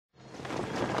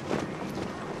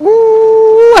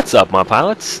What's up, my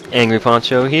pilots? Angry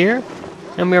Poncho here,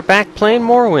 and we're back playing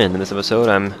Morrowind. In this episode,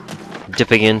 I'm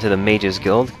dipping into the Mages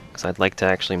Guild, because I'd like to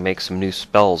actually make some new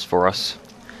spells for us.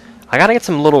 I gotta get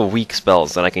some little weak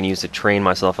spells that I can use to train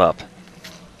myself up.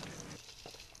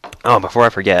 Oh, before I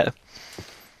forget,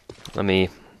 let me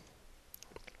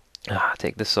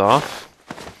take this off.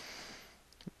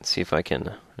 Let's see if I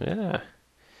can, try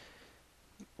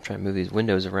and move these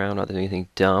windows around, not doing anything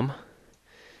dumb.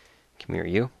 Come here,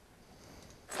 you.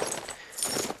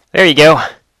 There you go.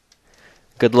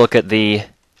 Good look at the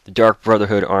Dark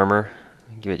Brotherhood armor.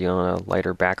 Give it a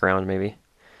lighter background, maybe.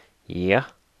 Yeah.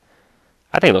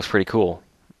 I think it looks pretty cool.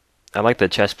 I like the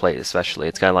chest plate especially.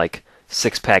 It's got like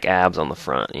six-pack abs on the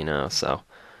front, you know, so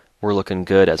we're looking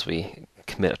good as we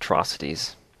commit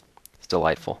atrocities. It's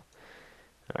delightful.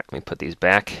 Alright, let me put these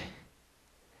back.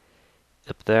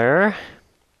 Up there.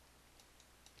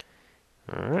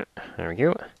 Alright, there we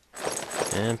go.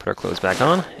 And put our clothes back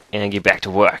on, and get back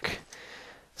to work.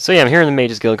 So yeah, I'm here in the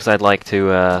Mages Guild because I'd like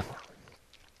to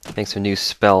make some new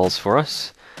spells for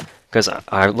us. Because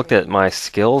I looked at my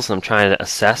skills, and I'm trying to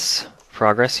assess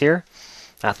progress here.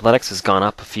 Athletics has gone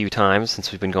up a few times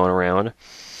since we've been going around.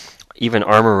 Even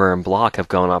armor and block have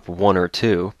gone up 1 or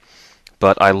 2.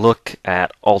 But I look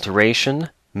at alteration,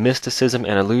 mysticism,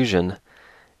 and illusion,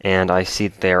 and I see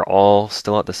they're all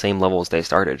still at the same level as they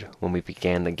started when we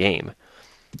began the game.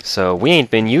 So we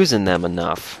ain't been using them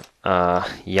enough.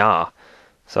 Yeah.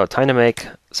 So time to make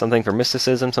something for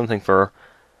mysticism, something for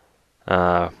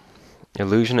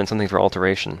illusion, and something for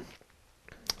alteration.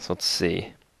 So let's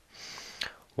see.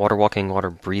 Water walking, water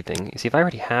breathing. You see, if I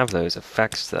already have those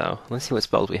effects, though, let's see what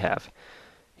spells we have.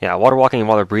 Yeah, water walking and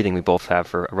water breathing we both have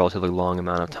for a relatively long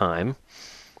amount of time.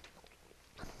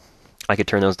 I could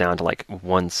turn those down to like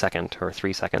 1 second or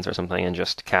 3 seconds or something and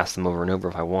just cast them over and over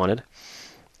if I wanted.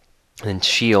 And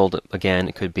shield, again,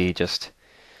 it could be just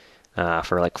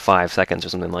for like 5 seconds or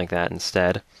something like that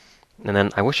instead. And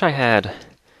then I wish I had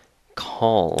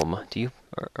calm. Do you,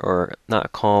 or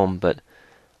not calm, but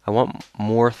I want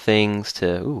more things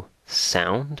to,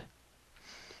 sound?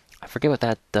 I forget what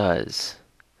that does.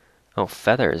 Oh,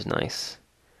 feather is nice.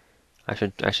 I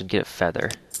should get a feather.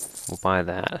 We'll buy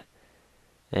that.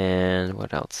 And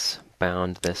what else?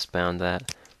 Bound this, bound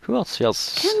that. Who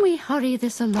else? Can we hurry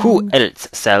this along? Who else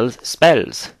sells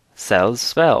spells? Sells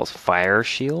spells. Fire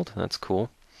shield. That's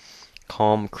cool.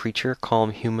 Calm creature.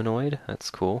 Calm humanoid. That's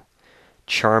cool.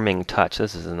 Charming touch.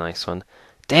 This is a nice one.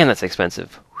 Damn, that's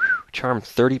expensive. Whew. Charm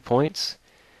 30 points.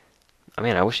 I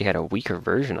mean, I wish he had a weaker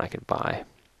version I could buy.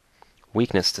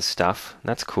 Weakness to stuff.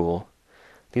 That's cool.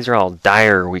 These are all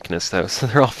dire weakness, though, so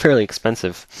they're all fairly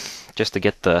expensive just to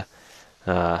get the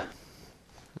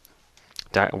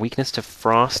weakness to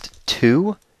frost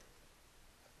 2?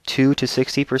 2 to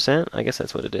 60%? I guess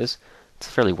that's what it is. It's a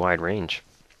fairly wide range.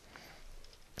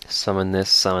 Summon this,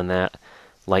 summon that.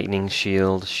 Lightning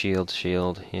shield, shield,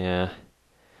 yeah.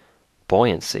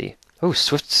 Buoyancy. Oh,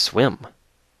 swift swim.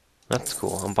 That's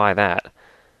cool. I'll buy that.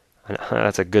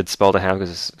 That's a good spell to have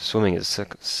because swimming is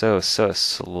so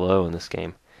slow in this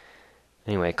game.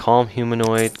 Anyway, calm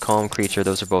humanoid, calm creature,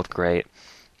 those are both great.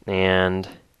 And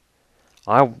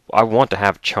I want to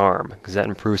have charm because that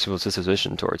improves people's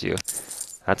disposition towards you.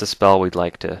 That's a spell we'd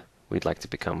like to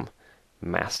become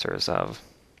masters of.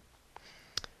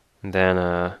 And then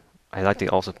I'd like to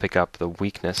also pick up the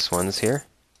weakness ones here.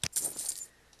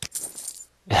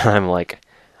 And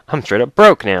I'm straight up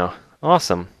broke now.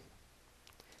 Awesome.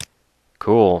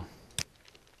 Cool.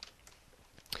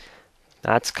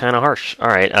 That's kind of harsh.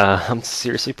 Alright, I'm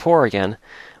seriously poor again.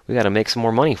 We gotta make some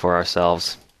more money for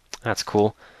ourselves. That's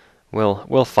cool.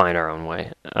 We'll find our own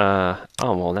way. Oh,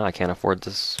 well, now I can't afford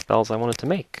the spells I wanted to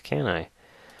make, can I?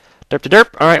 Derp to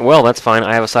derp! Alright, well, that's fine.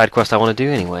 I have a side quest I want to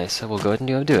do anyway, so we'll go ahead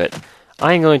and do it.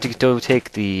 I'm going to go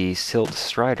take the Silt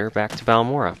Strider back to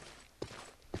Balmora.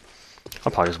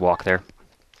 I'll probably just walk there.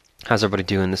 How's everybody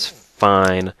doing this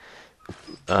fine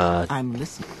I'm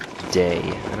listening. day?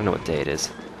 I don't know what day it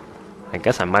is. I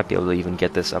guess I might be able to even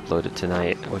get this uploaded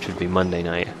tonight, which would be Monday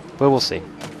night. But we'll see.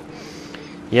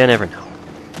 You never know.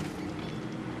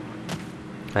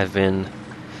 I've been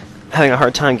having a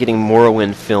hard time getting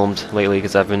Morrowind filmed lately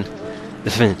because I've been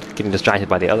getting distracted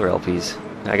by the other LPs.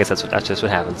 I guess that's just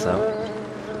what happens, though.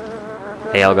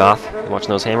 Hey, Elgoth, you watching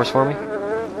those hammers for me?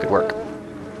 Good work.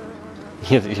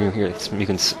 You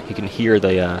can hear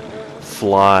the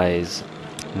flies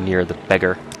near the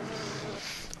beggar.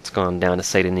 It's gone down to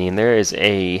Satanin. There is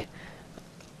an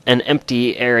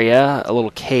empty area, a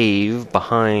little cave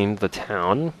behind the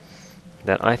town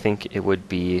that I think it would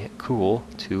be cool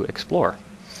to explore.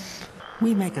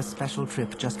 We make a special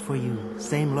trip just for you.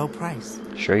 Same low price.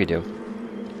 Sure you do.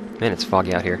 Man, it's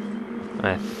foggy out here.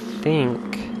 I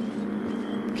think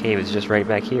the cave is just right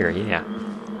back here, yeah.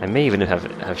 I may even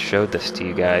have showed this to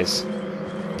you guys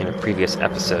in a previous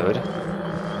episode.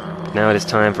 Now it is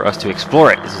time for us to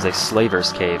explore it. This is a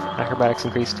slaver's cave. Acrobatics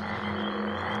increased.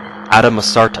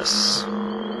 Addamasartus.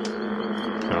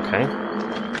 Okay.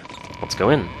 Let's go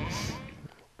in.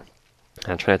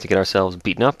 And try not to get ourselves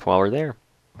beaten up while we're there.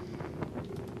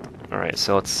 Alright,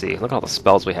 so let's see. Look at all the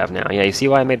spells we have now. Yeah, you see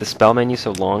why I made the spell menu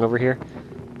so long over here?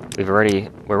 We're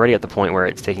already at the point where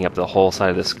it's taking up the whole side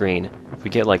of the screen. If we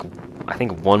get like, I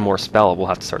think one more spell, we'll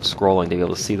have to start scrolling to be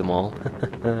able to see them all.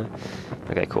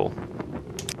 Okay, cool.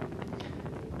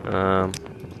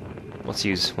 Let's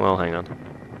use, well, hang on.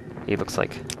 He looks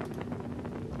like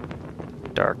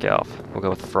Dark Elf. We'll go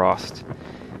with Frost.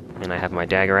 And I have my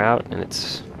dagger out, and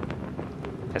it's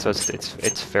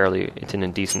in a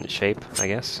decent shape, I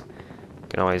guess.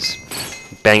 Can always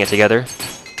bang it together.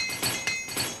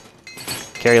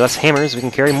 Carry less hammers, we can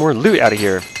carry more loot out of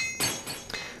here.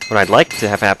 What I'd like to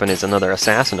have happen is another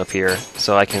assassin up here,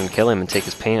 so I can kill him and take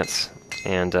his pants,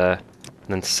 and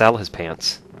then sell his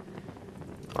pants.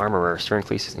 Armorer,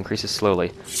 strength increases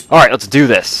slowly. Alright, let's do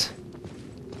this!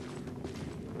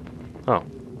 Oh.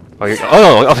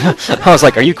 Oh, I was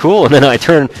like, are you cool? And then I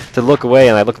turn to look away,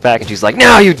 and I look back, and she's like,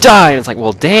 now you die! And it's like,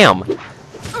 well, damn!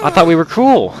 I thought we were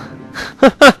cool!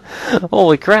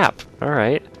 Holy crap.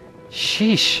 Alright.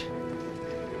 Sheesh.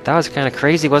 That was kind of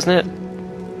crazy, wasn't it?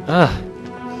 Ugh.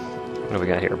 What do we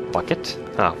got here? Bucket?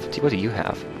 Oh, what do you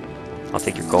have? I'll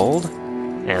take your gold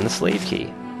and the slave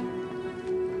key.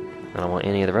 I don't want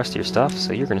any of the rest of your stuff,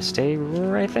 so you're gonna stay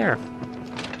right there.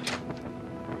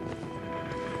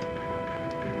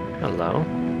 Hello.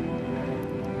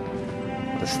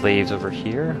 The slaves over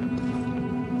here.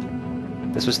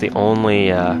 This was the only,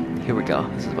 here we go.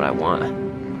 This is what I want.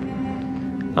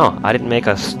 Oh, I didn't make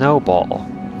a snowball.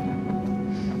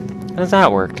 How does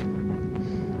that work?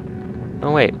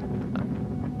 Oh, wait.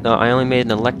 No, I only made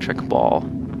an electric ball.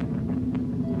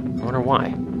 I wonder why.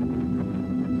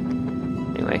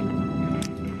 Anyway.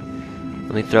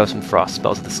 Let me throw some frost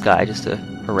spells at the sky just to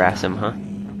harass him, huh?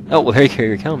 Oh, well,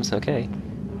 here he comes. Okay.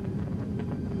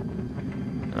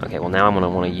 Okay, well, now I'm going to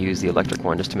want to use the electric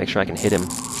one just to make sure I can hit him.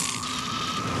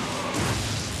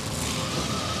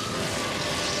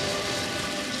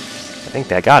 I think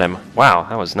that got him. Wow,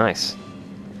 that was nice.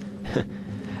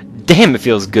 Damn, it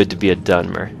feels good to be a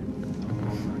Dunmer.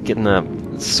 Getting the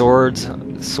sword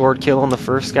kill on the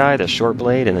first guy, the short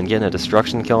blade, and then getting a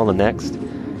destruction kill on the next.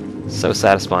 So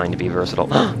satisfying to be versatile.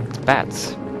 It's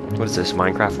bats. What is this,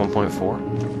 Minecraft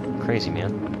 1.4? Crazy,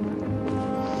 man.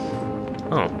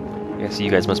 Oh, I guess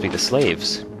you guys must be the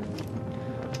slaves.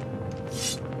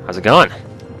 How's it going?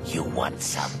 You want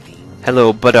something?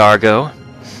 Hello, Badargo.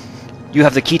 You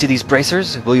have the key to these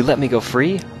bracers? Will you let me go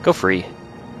free? Go free.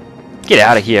 Get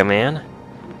out of here, man.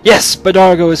 Yes,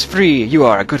 Badargo is free! You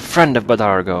are a good friend of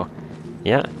Badargo.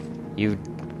 Yeah, you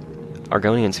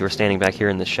Argonians who are standing back here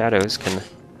in the shadows can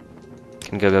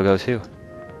go too.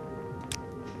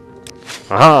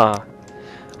 Aha!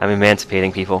 I'm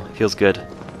emancipating people. It feels good.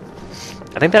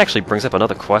 I think that actually brings up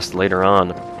another quest later on.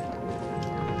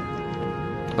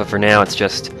 But for now, it's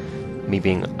just me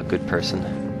being a good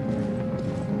person.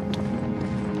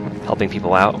 Helping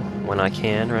people out when I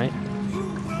can, right?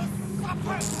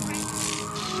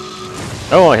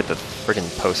 Oh, I hit the friggin'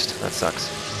 post. That sucks.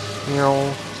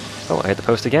 Oh, I hit the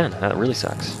post again. That really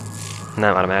sucks.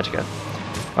 Now I'm out of magicka.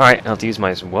 Alright, I'll have to use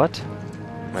my what?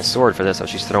 My sword for this. Oh,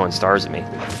 she's throwing stars at me.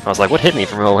 I was like, what hit me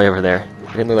from all the way over there? It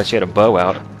didn't look like she had a bow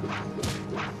out.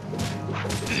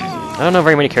 I don't know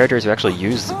very many characters who actually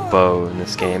use the bow in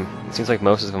this game. It seems like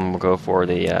most of them will go for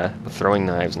the throwing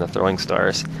knives and the throwing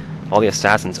stars. All the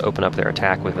assassins open up their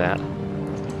attack with that.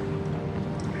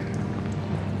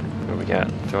 What do we got?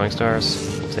 Throwing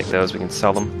stars. We'll take those, we can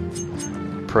sell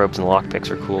them. Probes and lockpicks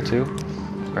are cool too.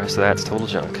 The rest of that's total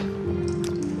junk.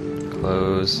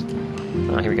 Close.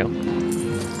 Ah, here we go.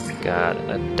 Got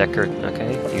a Decker,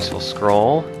 okay, useful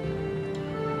scroll.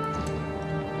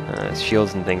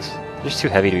 Shields and things. They're just too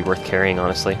heavy to be worth carrying,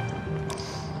 honestly.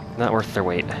 Not worth their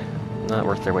weight. Not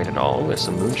worth their weight at all. Oh, there's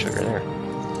some moon sugar there.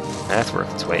 That's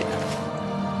worth its weight.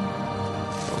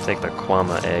 We'll take the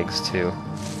Kwama eggs, too.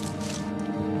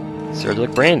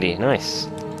 Surgic brandy, nice.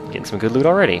 Getting some good loot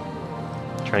already.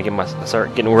 Trying to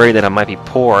start getting worried that I might be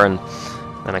poor, and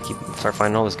then I start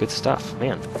finding all this good stuff.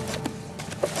 Man.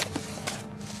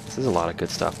 This is a lot of good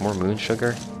stuff. More moon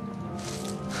sugar.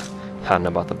 I don't know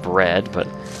about the bread, but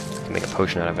I can make a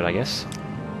potion out of it, I guess.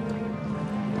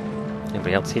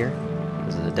 Anybody else here?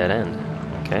 This is a dead end.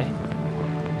 Okay.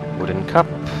 Wooden cup.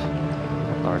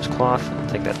 Large cloth. I'll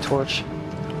take that torch.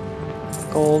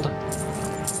 Gold.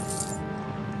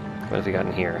 What have we got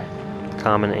in here?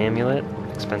 Common amulet.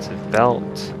 Expensive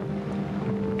belt.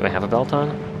 Do I have a belt on?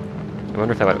 I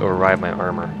wonder if that would override my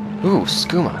armor. Ooh,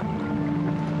 skooma!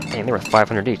 Dang, they were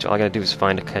 500 each. All I gotta do is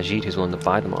find a Khajiit who's willing to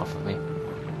buy them off of me.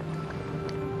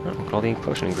 Oh, look at all the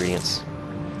potion ingredients.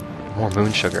 More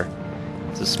moon sugar.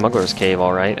 It's a smuggler's cave,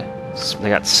 alright. They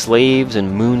got slaves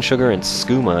and moon sugar and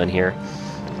skooma in here.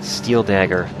 Steel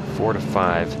dagger, 4 to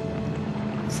 5.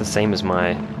 It's the same as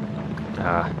my,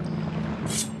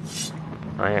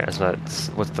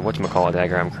 what's the whatchamacallit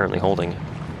dagger I'm currently holding.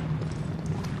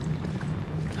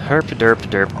 Herp derp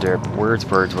derp derp. Words,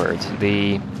 words, words.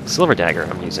 The silver dagger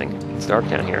I'm using. It's dark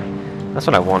down here. That's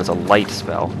what I want, is a light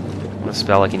spell. A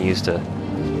spell I can use to...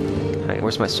 Hey,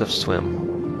 where's my swift swim?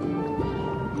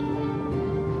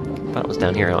 I thought it was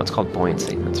down here. Oh, it's called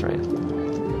buoyancy. That's right.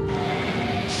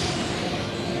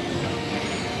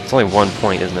 It's only 1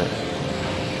 point, isn't it?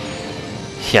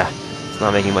 Yeah, it's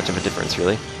not making much of a difference,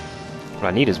 really. What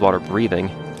I need is water breathing.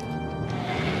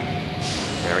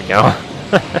 There we go.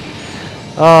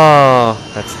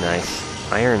 Oh, that's nice.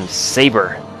 Iron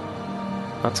saber.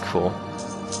 That's cool.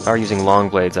 If I were using long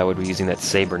blades, I would be using that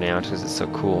saber now because it's so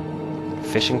cool.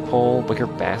 Fishing pole, wicker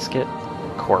basket,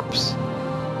 corpse.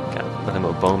 Got nothing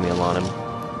but bone meal on him.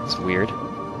 It's weird.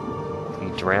 He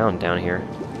drowned down here.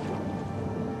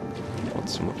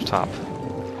 What's up top?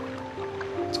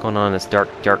 What's going on in this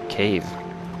dark cave?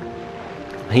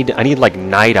 I need like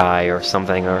night eye or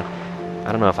something, or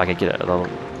I don't know if I could get it.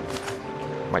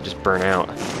 Might just burn out.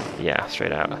 Yeah,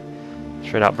 straight out.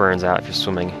 Straight out burns out if you're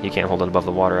swimming. You can't hold it above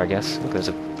the water, I guess. Look, there's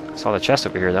a solid chest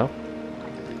over here, though.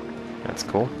 That's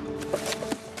cool.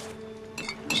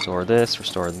 Restore this,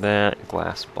 restore that.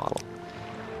 Glass bottle.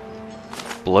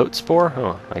 Bloat spore?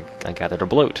 Oh, I gathered a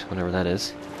bloat, whatever that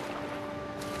is.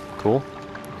 Cool.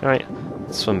 Alright,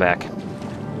 let's swim back.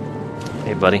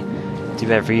 Hey, buddy. Too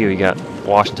bad for you. You got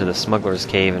washed into the smuggler's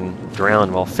cave and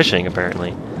drowned while fishing,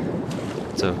 apparently.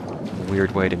 It's a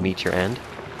weird way to meet your end.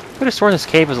 I could have sworn this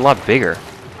cave was a lot bigger.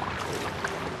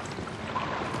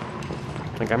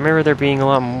 Like, I remember there being a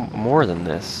lot more than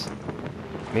this.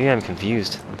 Maybe I'm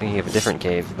confused. I'm thinking of a different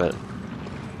cave, but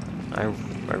I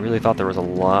really thought there was a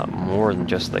lot more than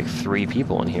just, like, 3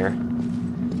 people in here.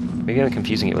 Maybe I'm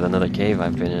confusing it with another cave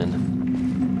I've been in.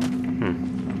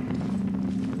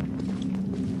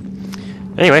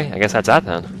 Anyway, I guess that's that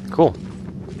then. Cool.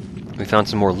 We found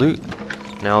some more loot.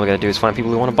 Now all we gotta do is find people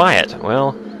who want to buy it.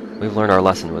 Well, we've learned our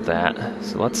lesson with that.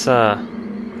 So let's try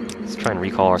and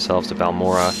recall ourselves to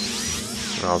Balmora.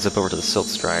 I'll zip over to the Silt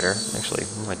Strider. Actually,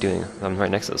 what am I doing? I'm right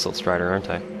next to the Silt Strider, aren't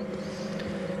I?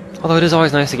 Although it is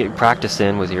always nice to get practice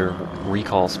in with your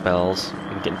recall spells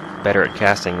and get better at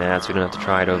casting that, so we don't have to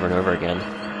try it over and over again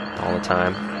all the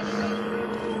time.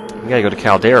 We gotta go to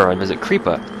Caldera and visit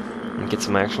Creepa and get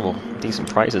some actual decent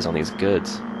prices on these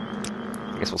goods.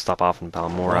 I guess we'll stop off in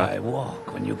Balmora. Why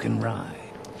walk when you can ride?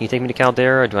 Can you take me to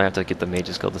Caldera, or do I have to get the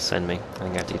Mage's Guild to send me? I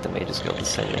think I have to get the Mage's Guild to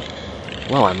send me.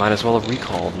 Well, I might as well have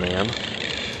recalled, man.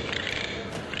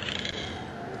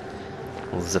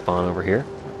 We'll zip on over here.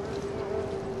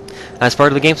 That's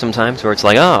part of the game sometimes, where it's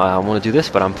like, oh, I want to do this,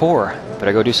 but I'm poor.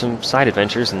 Better go do some side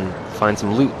adventures and find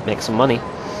some loot, make some money.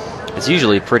 It's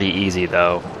usually pretty easy,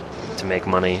 though, to make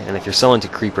money. And if you're selling to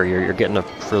Creeper, you're getting a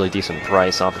really decent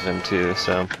price off of him, too,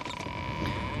 so...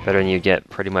 better than you get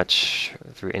pretty much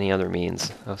through any other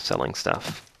means of selling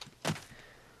stuff.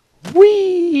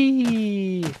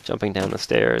 Whee! Jumping down the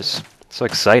stairs. So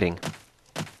exciting.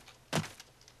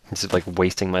 This is like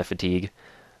wasting my fatigue.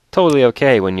 Totally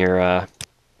okay when you're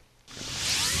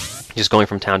just going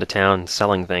from town to town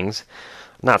selling things.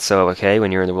 Not so okay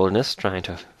when you're in the wilderness trying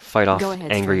to fight off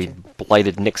angry,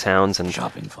 blighted Nixhounds and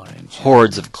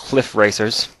hordes of cliff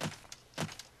racers.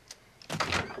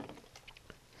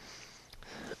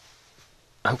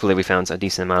 Hopefully we found a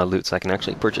decent amount of loot so I can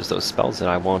actually purchase those spells that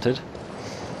I wanted.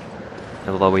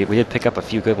 Although we did pick up a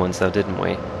few good ones though, didn't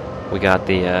we? We got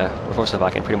the, Force of I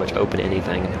can pretty much open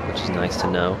anything, which is nice to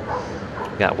know.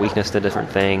 We got weakness to different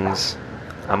things.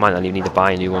 I might not even need to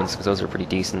buy new ones because those are pretty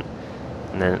decent.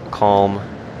 And then Calm.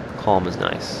 Calm is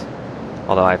nice.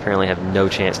 Although I apparently have no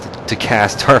chance to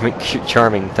cast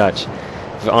Charming Touch.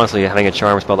 Honestly, having a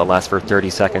charm spell that lasts for 30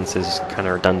 seconds is kind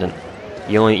of redundant.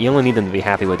 You only need them to be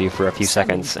happy with you for a few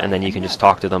seconds, and then you can just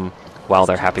talk to them while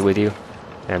they're happy with you,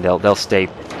 and they'll stay.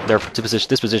 Their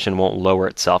disposition won't lower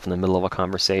itself in the middle of a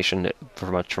conversation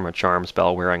from a charm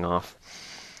spell wearing off.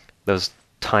 Those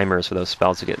timers for those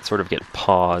spells sort of get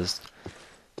paused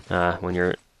when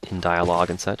you're in dialogue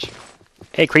and such.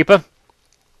 Hey, Creepa,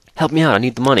 help me out. I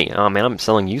need the money. Oh man, I'm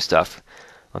selling you stuff,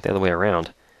 not the other way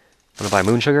around. Want to buy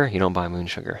moon sugar? You don't buy moon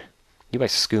sugar. You buy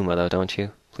skooma, though, don't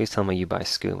you? Please tell me you buy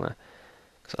skooma.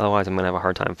 Because otherwise I'm going to have a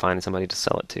hard time finding somebody to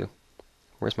sell it to.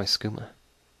 Where's my skooma?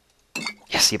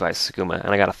 Yes, he buys skooma,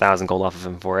 and I got 1,000 gold off of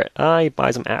him for it. Ah, he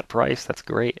buys them at price. That's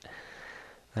great.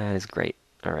 That is great.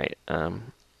 Alright,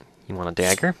 you want a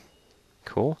dagger?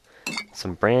 Cool.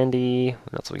 Some brandy.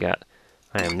 What else we got?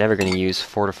 I am never going to use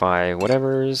fortify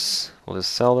whatevers. We'll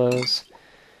just sell those.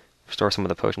 Restore some of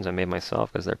the potions I made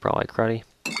myself, because they're probably cruddy.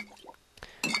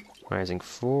 Rising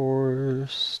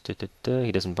Force.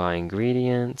 He doesn't buy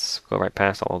ingredients. Go right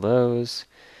past all of those.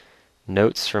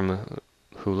 Notes from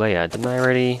Hulea. Didn't I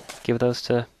already give those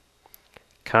to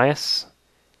Caius?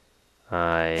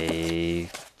 I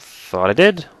thought I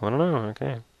did. I don't know.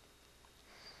 Okay.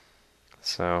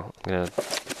 So I'm gonna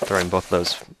throw in both of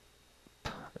those.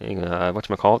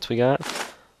 Whatchamacallits we got?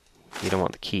 You don't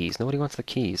want the keys. Nobody wants the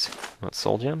keys. You want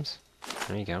soul gems?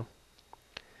 There you go.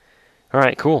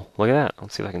 Alright, cool. Look at that.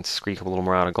 Let's see if I can squeak a little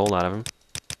more out of gold out of him.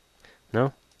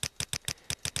 No?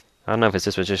 I don't know if his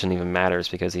disposition even matters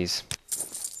because he's...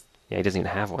 Yeah, he doesn't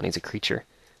even have one. He's a creature.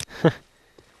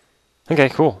 Okay,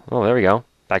 cool. Oh, there we go.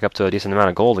 Back up to a decent amount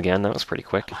of gold again. That was pretty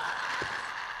quick.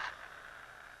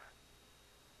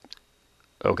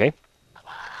 Okay.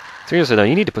 Seriously though,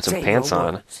 you need to put some pants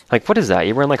on. Like, what is that?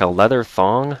 You're wearing like a leather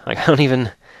thong? Like, I don't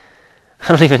even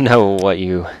know what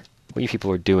you people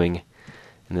are doing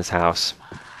in this house.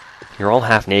 You're all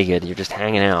half naked. You're just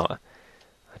hanging out.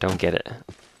 I don't get it.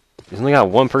 There's only got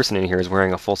one person in here who's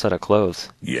wearing a full set of clothes.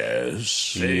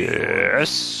 Yes.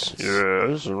 Yes.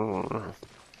 Yes.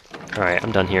 Alright,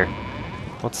 I'm done here.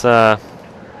 What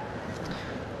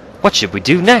should we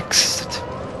do next?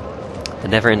 The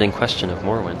never-ending question of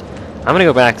Morrowind. I'm gonna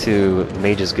go back to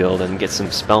Mage's Guild and get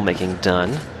some spell making done.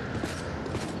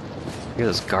 Hear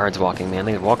those guards walking, man.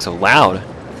 They walk so loud.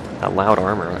 That loud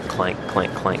armor. Clank,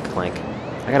 clank, clank, clank.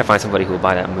 I gotta find somebody who will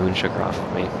buy that moon sugar off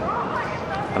of me.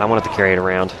 But I want it to carry it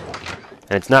around.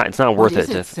 And it's not worth it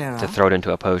to throw it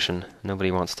into a potion.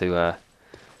 Nobody wants to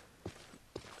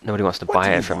buy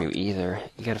it from you either.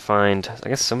 You gotta find, I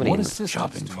guess, somebody. What is this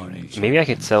shopping for? Maybe I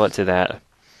could sell it to that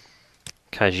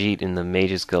Khajiit in the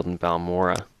Mage's Guild in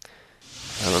Balmora.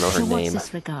 I don't know her name. What's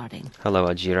this regarding? Hello,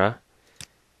 Ajira.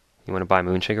 You want to buy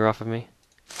moon sugar off of me?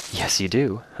 Yes, you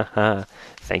do. Haha.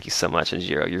 Thank you so much,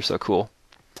 Ajira. You're so cool.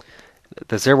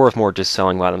 They're worth more just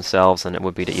selling by themselves than it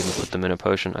would be to even put them in a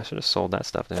potion. I should have sold that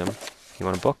stuff to him. You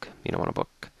want a book? You don't want a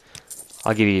book.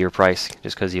 I'll give you your price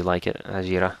just because you like it,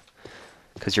 Ajira.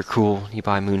 Because you're cool. You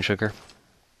buy moon sugar.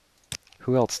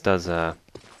 Who else does,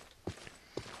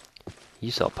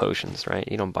 You sell potions, right?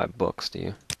 You don't buy books, do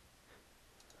you?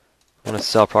 I want to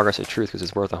sell Progress of Truth because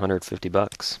it's worth 150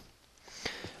 bucks.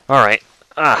 Alright.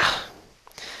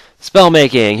 Spell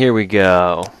making, here we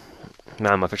go.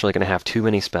 Now I'm officially going to have too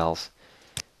many spells.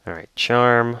 Alright,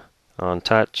 Charm, on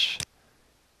touch.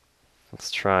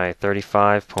 Let's try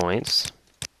 35 points.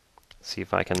 See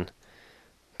if I can...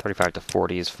 35 to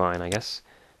 40 is fine, I guess.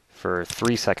 For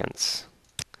 3 seconds.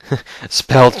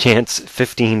 Spell chance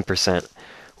 15%.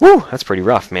 Woo! That's pretty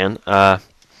rough, man. Alright,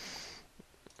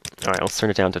 let's turn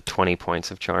it down to 20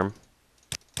 points of charm.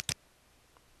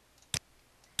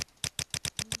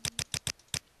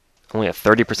 Only a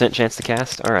 30% chance to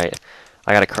cast? Alright.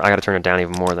 I gotta turn it down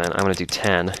even more then. I'm gonna do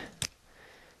 10.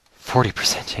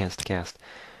 40% chance to cast.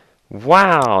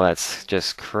 Wow, that's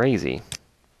just crazy.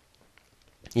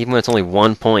 Even when it's only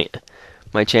 1 point,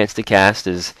 my chance to cast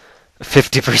is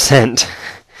 50%.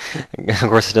 Of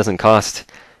course, it doesn't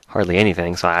cost hardly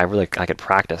anything, so I could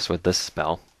practice with this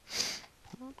spell.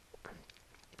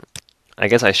 I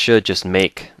guess I should just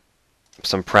make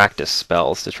some practice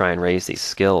spells to try and raise these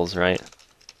skills, right?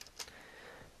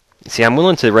 See, I'm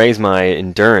willing to raise my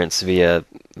endurance via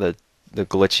the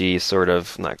glitchy sort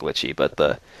of, not glitchy, but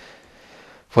the,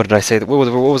 what did I say? What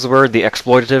was the word? The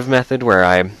exploitative method, where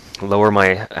I lower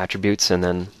my attributes and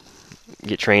then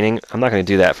get training. I'm not going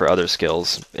to do that for other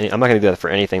skills. I'm not going to do that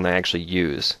for anything that I actually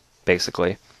use,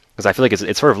 basically. Because I feel like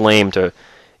it's sort of lame to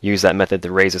use that method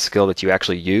to raise a skill that you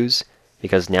actually use,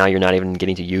 because now you're not even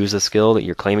getting to use the skill that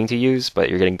you're claiming to use, but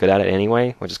you're getting good at it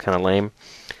anyway, which is kind of lame.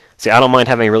 See, I don't mind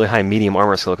having a really high medium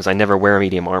armor skill because I never wear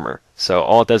medium armor. So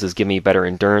all it does is give me better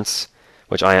endurance,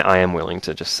 which I am willing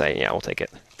to just say, yeah, we'll take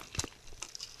it.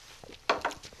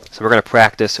 So we're going to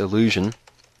practice illusion.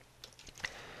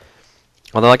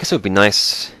 Although I guess it would be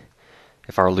nice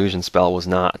if our illusion spell was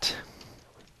not...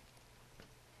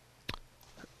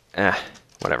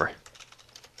 whatever.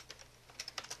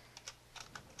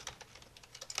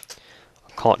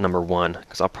 I'll call it number 1,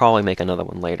 because I'll probably make another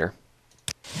one later.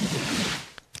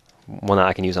 One that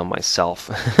I can use on myself.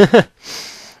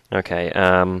 Okay,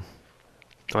 on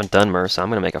Dunmer, so I'm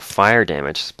going to make a fire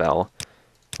damage spell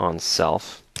on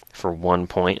self for 1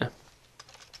 point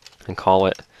and call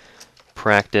it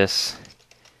practice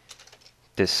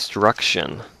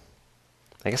destruction.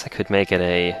 I guess I could make it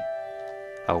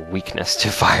a weakness to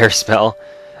fire spell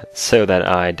so that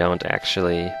I don't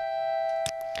actually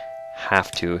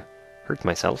have to hurt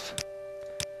myself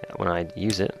when I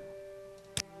use it.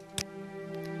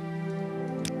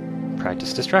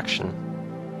 Practice destruction.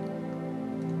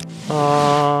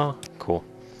 Cool.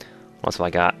 What's what I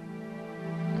got?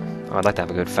 Oh, I'd like to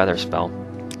have a good feather spell.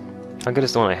 How good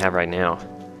is the one I have right now?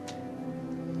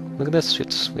 Look at this.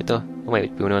 It's with the. Oh,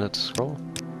 wait, we don't have to scroll?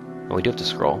 Oh, we do have to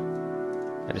scroll.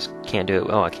 I just can't do it.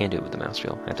 Oh, I can't do it with the mouse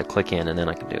wheel. I have to click in and then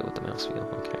I can do it with the mouse wheel.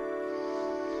 Okay.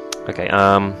 Okay,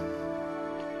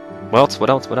 what else? What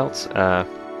else? What else?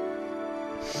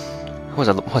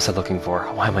 What was I looking for?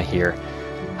 Why am I here?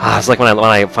 It's like when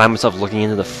I find myself looking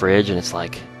into the fridge and it's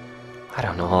like, I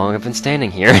don't know how long I've been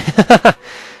standing here.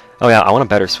 Oh yeah, I want a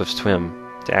better Swift Swim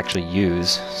to actually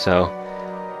use, so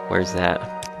where's that?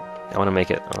 I want to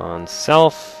make it on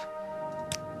self.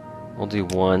 We'll do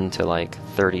 1 to like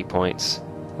 30 points.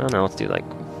 I don't know, let's do like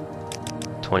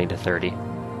 20 to 30.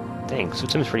 Dang,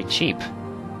 Swift Swim is pretty cheap.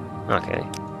 Okay,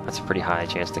 that's a pretty high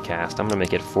chance to cast. I'm going to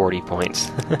make it 40 points.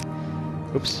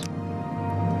 Oops.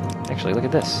 Actually, look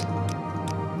at this.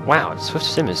 Wow, Swift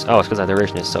Sim is... Oh, it's because the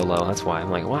duration is so low. That's why.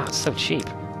 I'm like, wow, it's so cheap.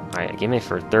 Alright, give me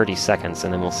for 30 seconds,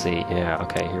 and then we'll see. Yeah,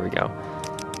 okay, here we go.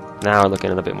 Now we're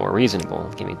looking at a bit more reasonable.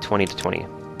 Give me 20 to 20.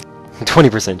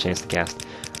 20% chance to cast.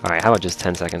 Alright, how about just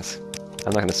 10 seconds?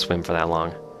 I'm not going to swim for that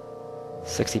long.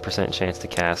 60% chance to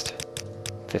cast.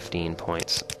 15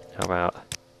 points. How about...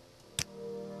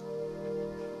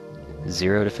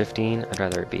 0 to 15? I'd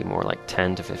rather it be more like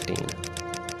 10 to 15.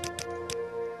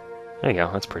 There you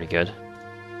go, that's pretty good.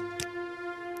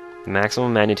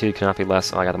 Maximum magnitude cannot be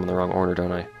less... Oh, I got them in the wrong order,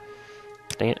 don't I?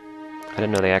 Dang it. I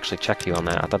didn't know they actually checked you on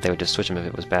that. I thought they would just switch them if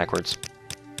it was backwards.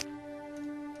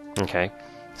 Okay.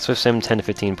 Swift Sim, 10 to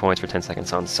 15 points for 10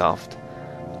 seconds on soft.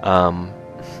 I'm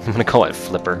gonna call it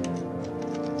Flipper.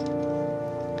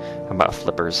 How about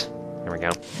Flippers? There we go.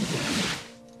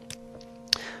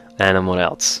 And what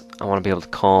else? I want to be able to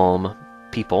calm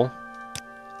people.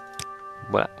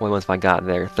 What ones have I got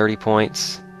there? 30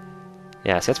 points.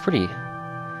 Yeah, see, that's pretty...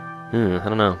 I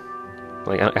don't know.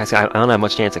 Like, I don't have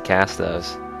much chance to cast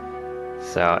those.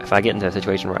 So, if I get into a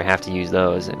situation where I have to use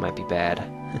those, it might be bad.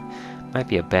 Might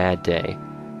be a bad day.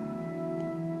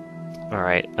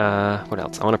 Alright, what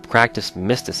else? I want to practice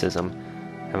mysticism.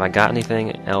 Have I got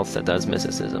anything else that does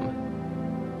mysticism?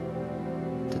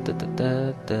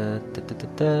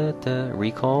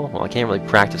 Recall? Well, I can't really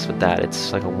practice with that.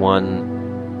 It's like a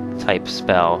one-type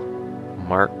spell.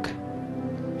 Mark.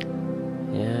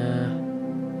 Yeah.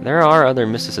 There are other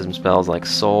mysticism spells like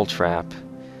Soul Trap.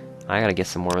 I gotta get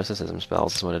some more mysticism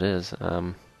spells, is what it is. I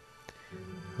don't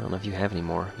know if you have any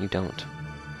more. You don't.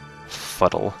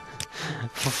 Fuddle.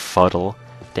 Fuddle.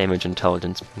 Damage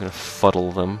intelligence. I'm gonna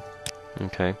fuddle them.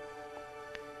 Okay.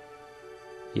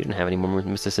 You didn't have any more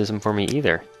mysticism for me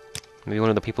either. Maybe one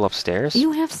of the people upstairs?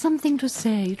 You have something to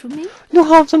say to me? You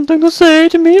have something to say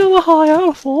to me on a high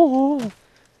alpha.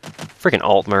 Freaking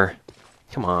Altmer.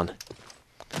 Come on.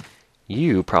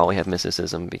 You probably have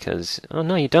mysticism because... Oh,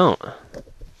 no, you don't.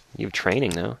 You have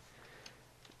training, though.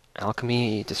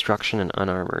 Alchemy, destruction, and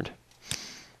unarmored.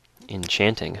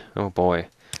 Enchanting. Oh, boy.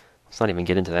 Let's not even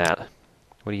get into that.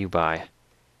 What do you buy? You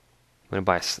want to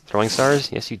buy throwing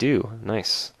stars? Yes, you do.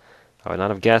 Nice. I would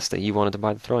not have guessed that you wanted to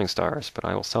buy the throwing stars, but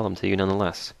I will sell them to you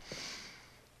nonetheless.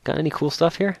 Got any cool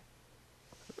stuff here?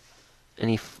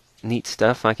 Any neat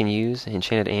stuff I can use?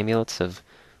 Enchanted amulets of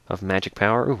magic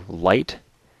power? Ooh, light.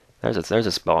 There's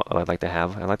a spell I'd like to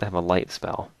have. I'd like to have a light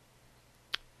spell.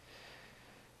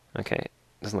 Okay.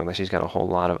 Doesn't look like she's got a whole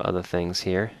lot of other things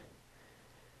here.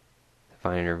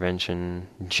 Divine intervention,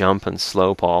 jump, and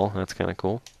slow Paul. That's kind of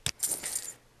cool.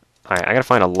 Alright, I gotta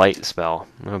find a light spell.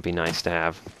 That would be nice to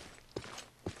have.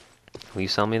 Will you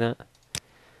sell me that?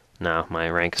 No, my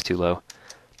rank is too low.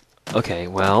 Okay,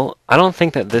 well, I don't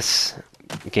think that this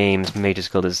game's Mage's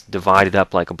Guild is divided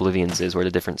up like Oblivion's is, where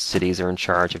the different cities are in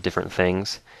charge of different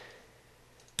things.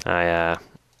 I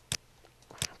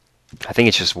think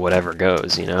it's just whatever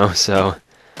goes, you know? So,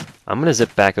 I'm gonna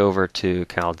zip back over to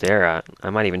Caldera. I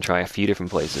might even try a few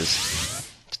different places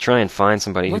to try and find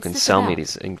somebody who can sell me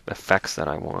these effects that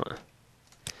I want.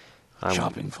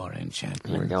 Shopping for enchantments.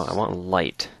 Here we go. I want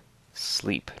light.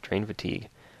 Sleep. Drain fatigue.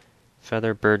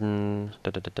 Feather burden.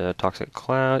 Toxic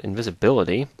cloud.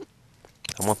 Invisibility.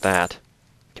 I want that.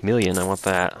 Chameleon. I want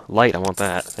that. Light. I want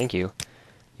that. Thank you.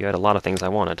 You had a lot of things I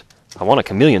wanted. I want a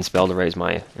chameleon spell to raise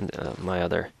my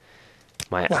other.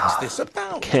 What's this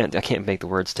about? I can't make the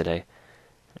words today.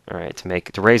 Alright,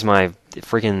 to raise my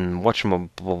freaking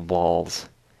whatchamaballs.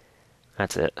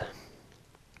 That's it.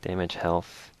 Damage,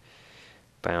 health.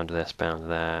 Bound this,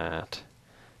 bound that.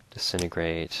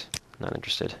 Disintegrate. Not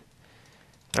interested.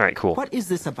 Alright, cool. What is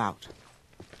this about?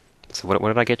 So what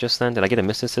did I get just then? Did I get a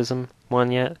mysticism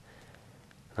one yet?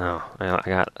 No,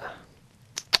 I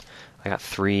got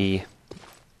 3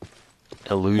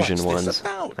 illusion What's ones. this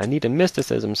about? I need a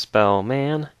mysticism spell,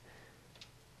 man.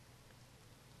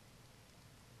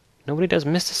 Nobody does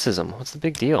mysticism. What's the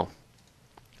big deal?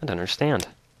 I don't understand.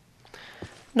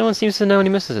 No one seems to know any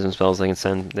mysticism spells they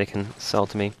can sell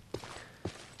to me.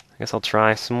 I guess I'll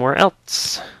try somewhere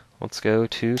else. Let's go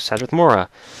to Sadrith Mora.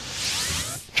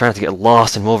 Try not to get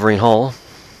lost in Wolverine Hall.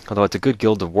 Although it's a good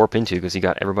guild to warp into because you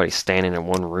got everybody standing in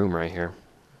one room right here.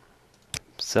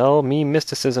 Sell me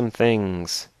mysticism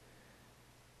things.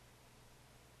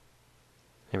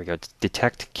 There we go.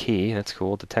 Detect key. That's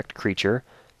cool. Detect creature.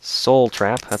 Soul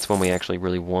trap. That's one we actually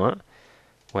really want.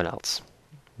 What else?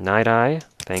 Night eye.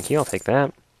 Thank you. I'll take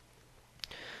that.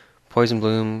 Poison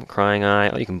bloom. Crying eye.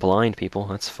 Oh, you can blind people.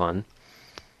 That's fun.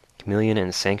 Chameleon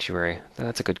and sanctuary.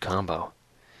 That's a good combo.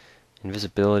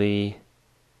 Invisibility.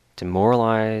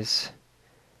 Demoralize.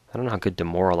 I don't know how good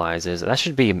demoralize is. That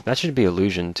should be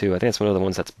illusion too. I think that's one of the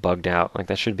ones that's bugged out. Like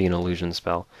that should be an illusion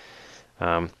spell.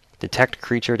 Detect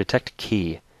creature, detect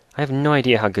key. I have no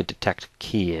idea how good detect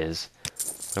key is.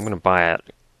 I'm gonna buy it.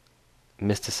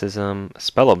 Mysticism,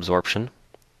 spell absorption.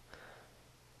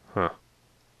 Huh.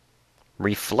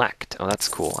 Reflect. Oh, that's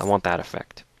cool. I want that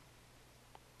effect.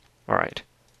 All right.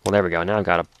 Well, there we go. Now I've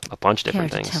got a bunch of Care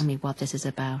different to things. tell me what this is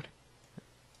about?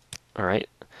 All right.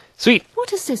 Sweet.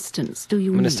 What assistance do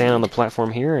you I'm going need? to stand on the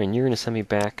platform here, and you're going to send me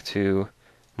back to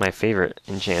my favorite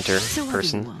enchanter So what do you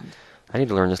person. want? I need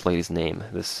to learn this lady's name.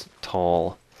 This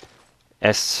tall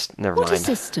never What mind.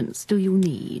 assistance do you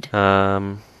need?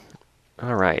 All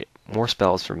right. More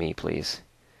spells for me, please.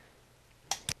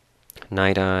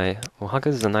 Night Eye. Well, how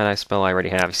good is the Night Eye spell I already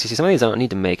have? See, some of these I don't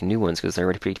need to make new ones because they're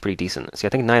already pretty decent. See,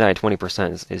 I think Night Eye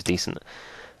 20% is decent.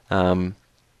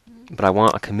 But I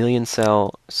want a Chameleon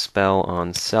Cell spell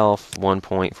on self, 1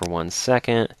 point for 1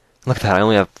 second. Look at that, I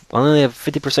only have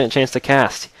 50% chance to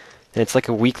cast. And it's like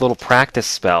a weak little practice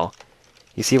spell.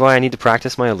 You see why I need to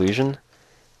practice my illusion?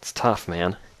 It's tough,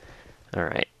 man.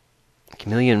 Alright.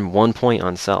 Chameleon 1 point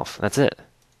on self. That's it.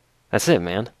 That's it,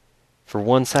 man. For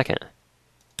 1 second.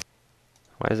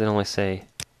 Why does it only say...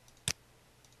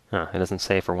 Huh, it doesn't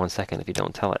say for 1 second if you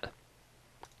don't tell it.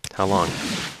 How long?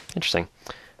 Interesting.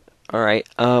 Alright,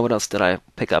 what else did I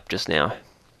pick up just now?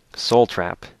 Soul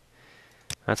Trap.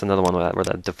 That's another one where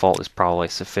the default is probably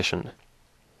sufficient.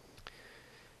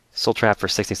 Soul Trap for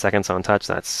 60 seconds on touch,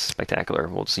 that's spectacular.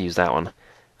 We'll just use that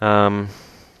one.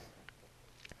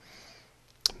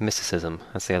 Mysticism,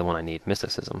 that's the other one I need.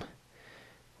 Mysticism.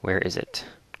 Where is it?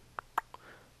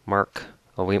 Mark.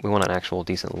 Oh, we want an actual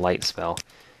decent light spell.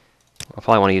 I'll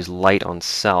probably want to use light on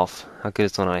self. How good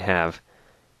is the one I have?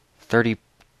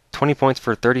 20 points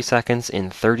for 30 seconds in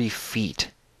 30 feet.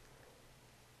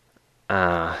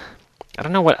 I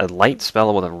don't know what a light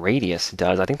spell with a radius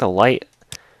does. I think the light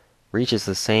reaches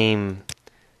the same...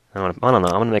 I don't know. I'm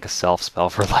going to make a self spell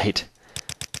for light.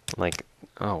 Like,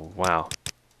 oh, wow.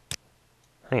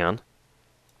 Hang on.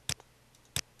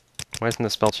 Why isn't the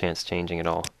spell chance changing at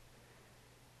all?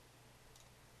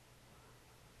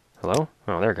 Hello?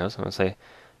 Oh, there it goes. I was going to say,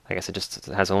 I guess it just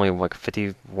has only like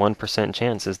 51%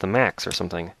 chance is the max or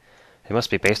something. It must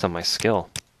be based on my skill.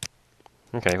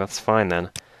 Okay, that's fine then.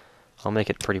 I'll make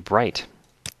it pretty bright.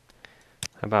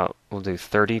 How about we'll do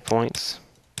 30 points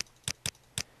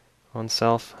on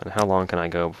self? And how long can I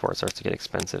go before it starts to get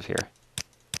expensive here?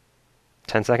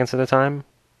 10 seconds at a time?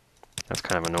 That's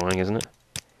kind of annoying, isn't it?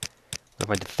 What if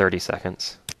I did 30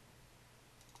 seconds?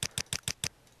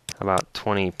 How about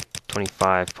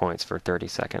 25 points for 30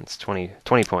 seconds? 20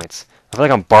 points. I feel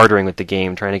like I'm bartering with the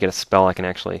game, trying to get a spell I can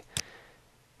actually...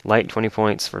 Light 20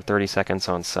 points for 30 seconds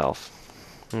on self.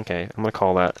 Okay, I'm going to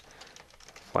call that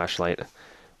flashlight.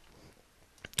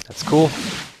 That's cool.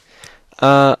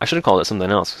 I should have called it something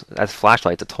else. As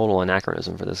flashlight's a total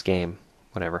anachronism for this game.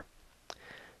 Whatever.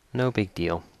 No big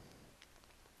deal.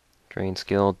 Drain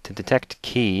skill. To detect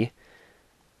key.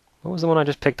 What was the one I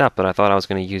just picked up that I thought I was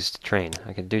going to use to train?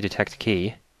 I could do detect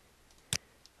key,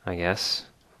 I guess.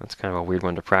 That's kind of a weird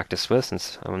one to practice with,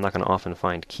 since I'm not going to often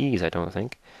find keys, I don't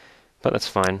think. But that's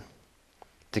fine.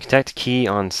 Detect key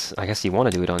on... I guess you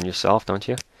want to do it on yourself, don't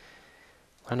you?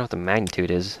 I don't know what the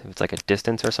magnitude is. If it's like a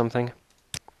distance or something.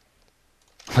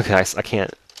 Look, guys, I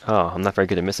can't... Oh, I'm not very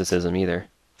good at mysticism either.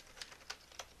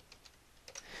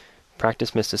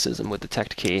 Practice mysticism with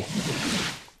detect key.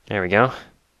 There we go.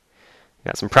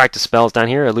 Got some practice spells down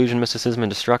here. Illusion, Mysticism, and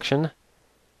Destruction.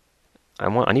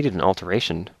 I needed an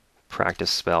alteration practice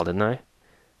spell, didn't I?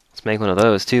 Let's make one of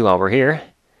those, too, while we're here.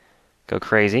 Go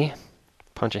crazy.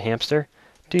 Punch a hamster.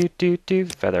 Do.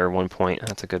 Feather 1 point.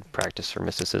 That's a good practice for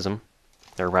mysticism.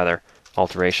 Or rather,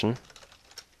 alteration.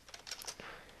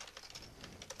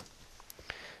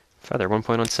 Feather 1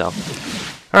 point on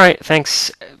self. Alright,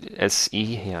 thanks, SE.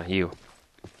 Yeah, you.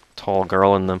 Tall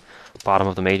girl in the bottom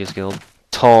of the Mages Guild.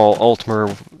 Tall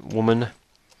Altmer woman.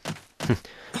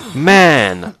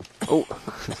 Man! Oh.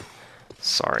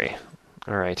 Sorry.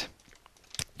 Alright.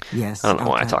 Yes. I don't know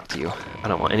why I talked to you. I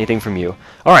don't want anything from you.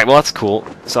 Alright, well that's cool.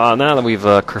 So now that we've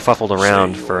kerfuffled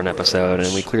around for an episode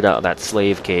and we cleared out that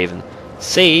slave cave and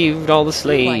saved all the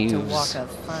slaves.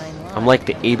 I'm like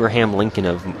the Abraham Lincoln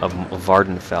of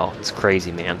Vardenfell. It's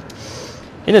crazy, man.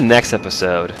 In the next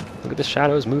episode, look at the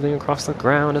shadows moving across the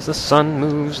ground as the sun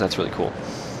moves. That's really cool.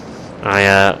 In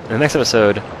the next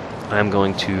episode,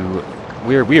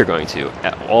 we are going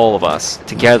to, all of us,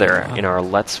 together in our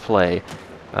Let's Play,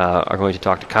 are going to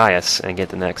talk to Caius and get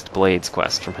the next Blades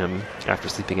quest from him after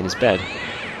sleeping in his bed.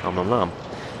 Nom nom nom.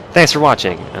 Thanks for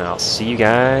watching, and I'll see you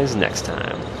guys next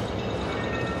time.